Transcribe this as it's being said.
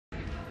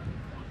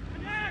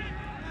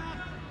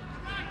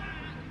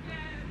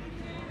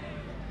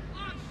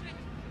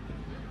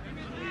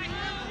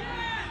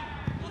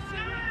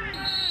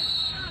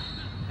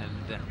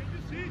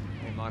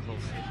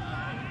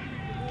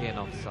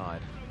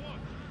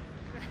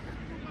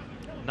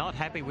Not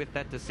happy with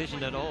that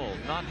decision at all.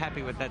 Not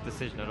happy with that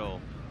decision at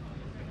all.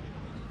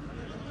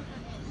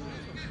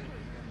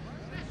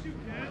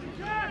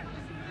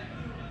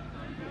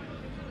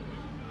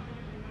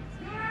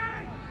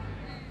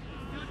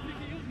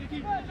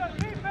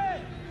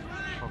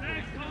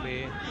 Probably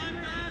clear.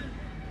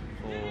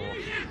 Or...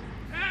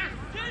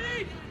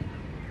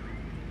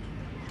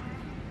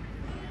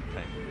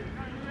 Okay.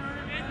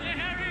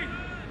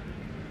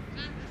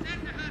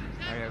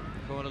 Mario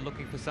corner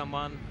looking for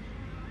someone.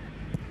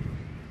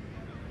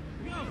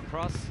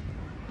 Cross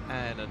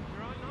and a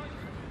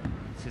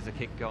scissor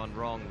kick gone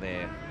wrong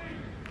there.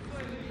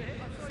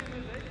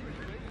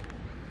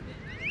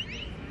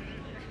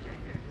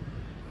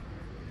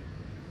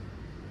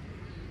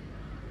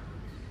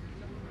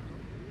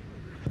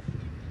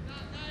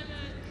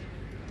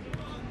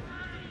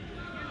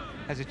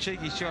 Has a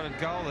cheeky shot at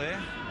goal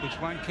there, which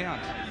won't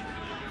count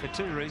for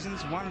two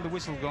reasons. One, the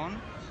whistle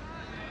gone,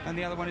 and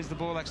the other one is the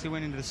ball actually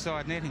went into the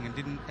side netting and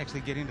didn't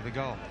actually get into the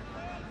goal.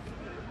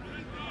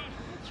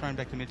 Thrown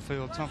back to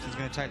midfield. Thompson's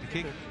going to take the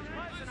kick.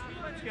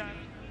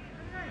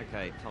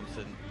 Okay,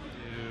 Thompson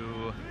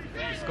to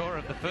the scorer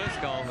of the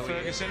first goal.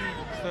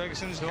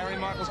 Ferguson's Harry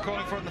Michaels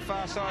calling for it on the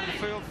far side of the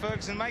field.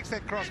 Ferguson makes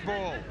that cross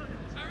ball.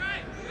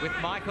 With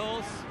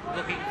Michaels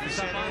looking for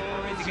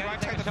someone. He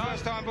won't take the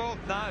first time ball.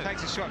 No.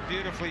 Takes a shot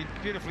beautifully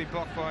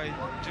blocked by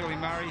Julie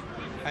Murray,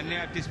 and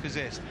now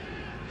dispossessed.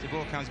 The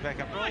ball comes back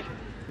up.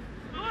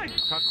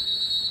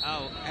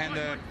 Oh, and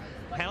the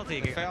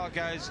penalty. The foul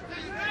goes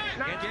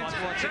against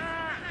Watson.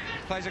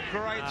 Plays a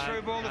great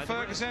through ball to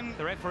Ferguson.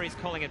 The referee's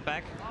calling it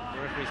back. The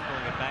referee's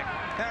calling it back.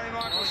 Harry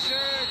Michaels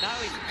shoots. No,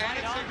 he's and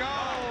it's a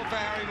goal for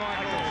Harry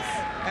Michaels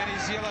and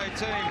his yellow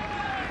team.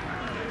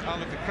 Oh,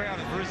 look, the crowd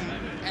has risen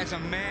as a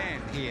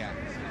man here.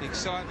 The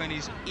excitement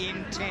is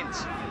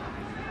intense.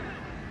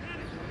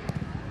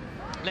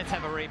 Let's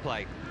have a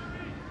replay.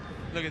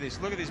 Look at this.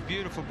 Look at this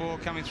beautiful ball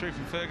coming through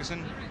from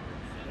Ferguson.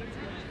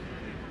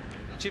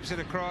 Chips it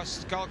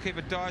across.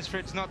 Goalkeeper dives for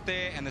it. It's not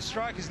there. And the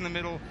striker's in the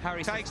middle.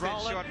 Harry takes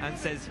that shot and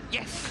says,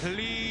 yes.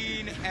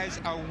 Clean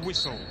as a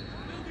whistle.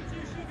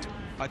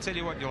 I tell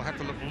you what, you'll have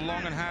to look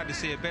long and hard to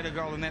see a better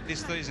goal than that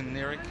this season,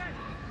 Eric.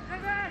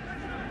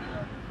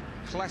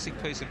 Classic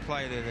piece of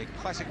play there. The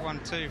classic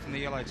 1-2 from the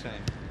yellow team.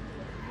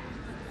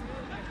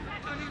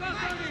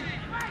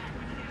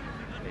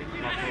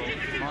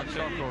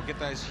 Mockrell get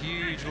those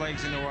huge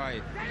legs in the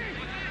way.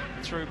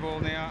 Through ball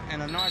now,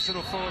 and a nice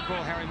little forward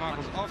ball. Harry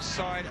Michaels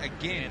offside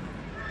again.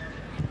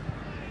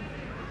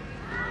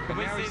 But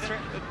now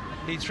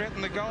he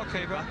threatened the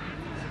goalkeeper.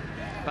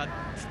 But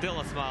still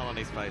a smile on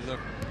his face.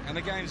 Look, and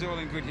the game's all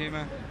in good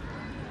humour.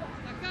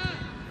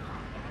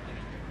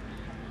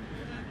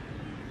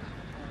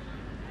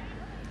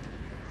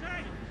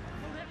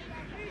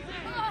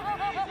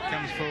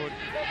 Comes forward.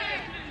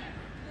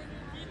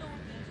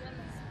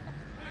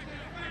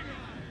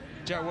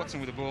 Joe Watson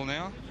with the ball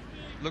now.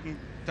 Looking,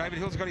 David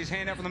Hill's got his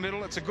hand up in the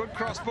middle. It's a good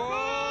cross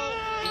ball.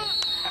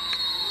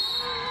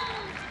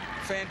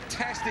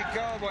 Fantastic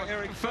goal by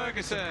Eric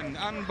Ferguson.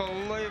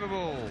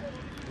 Unbelievable.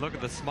 Look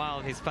at the smile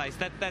on his face.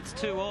 That's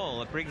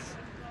 2-2. It brings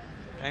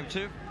game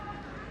 2.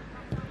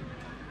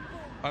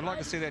 I'd like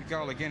to see that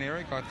goal again,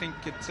 Eric. I think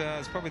it's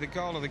probably the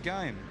goal of the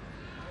game.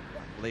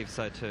 I believe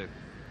so too.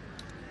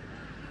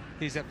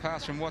 Here's that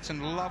pass from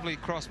Watson. Lovely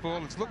cross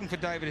ball. It's looking for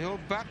David Hill,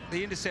 but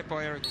the intercept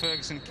by Eric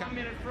Ferguson.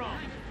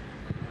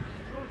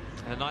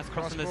 A nice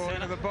cross in the ball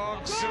centre. Into the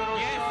box. A little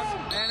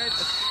shot, and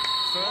it's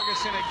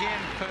Ferguson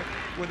again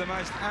with the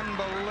most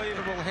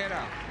unbelievable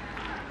header.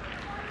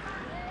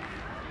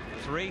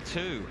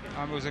 3-2.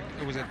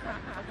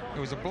 It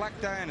was a black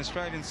day in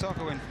Australian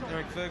soccer when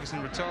Eric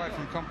Ferguson retired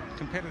from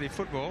competitive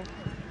football,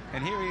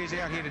 and here he is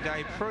out here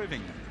today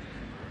proving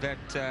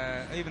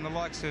that even the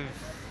likes of...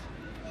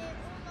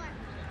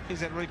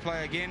 Here's that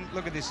replay again.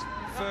 Look at this.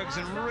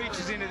 Ferguson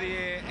reaches into the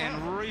air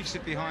and reefs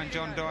it behind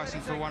John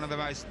Dyson for one of the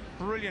most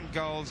brilliant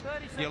goals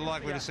you're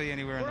likely to see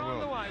anywhere in the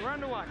world. We're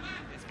underway.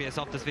 SBS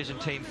Optus Vision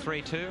team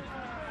 3-2.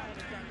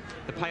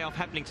 The payoff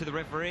happening to the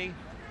referee.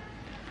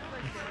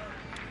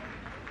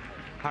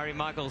 Harry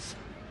Michaels.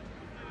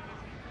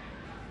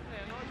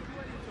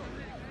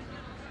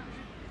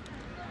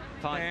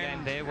 Fine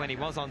game there when he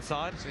was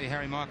onside. See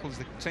Harry Michaels,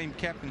 the team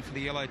captain for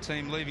the yellow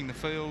team, leaving the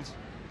field.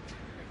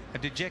 A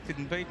dejected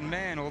and beaten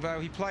man, although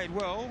he played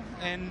well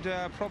and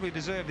probably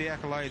deserved the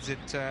accolades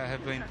that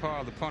have been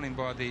piled upon him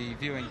by the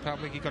viewing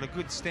public. He got a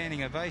good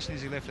standing ovation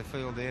as he left the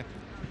field there.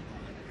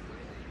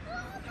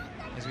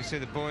 As we see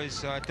the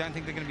boys, I don't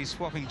think they're going to be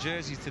swapping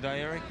jerseys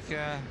today, Eric.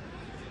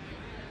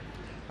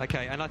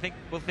 Okay, and I think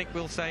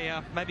we'll say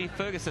maybe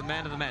Ferguson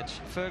man of the match.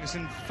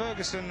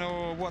 Ferguson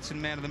or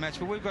Watson man of the match.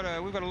 But we've got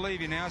to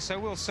leave you now, so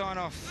we'll sign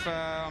off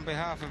on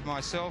behalf of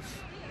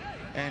myself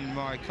and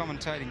my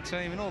commentating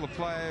team and all the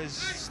players,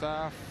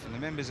 staff and the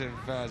members of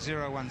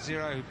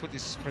 010 who put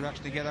this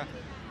production together.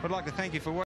 I'd like to thank you for watching.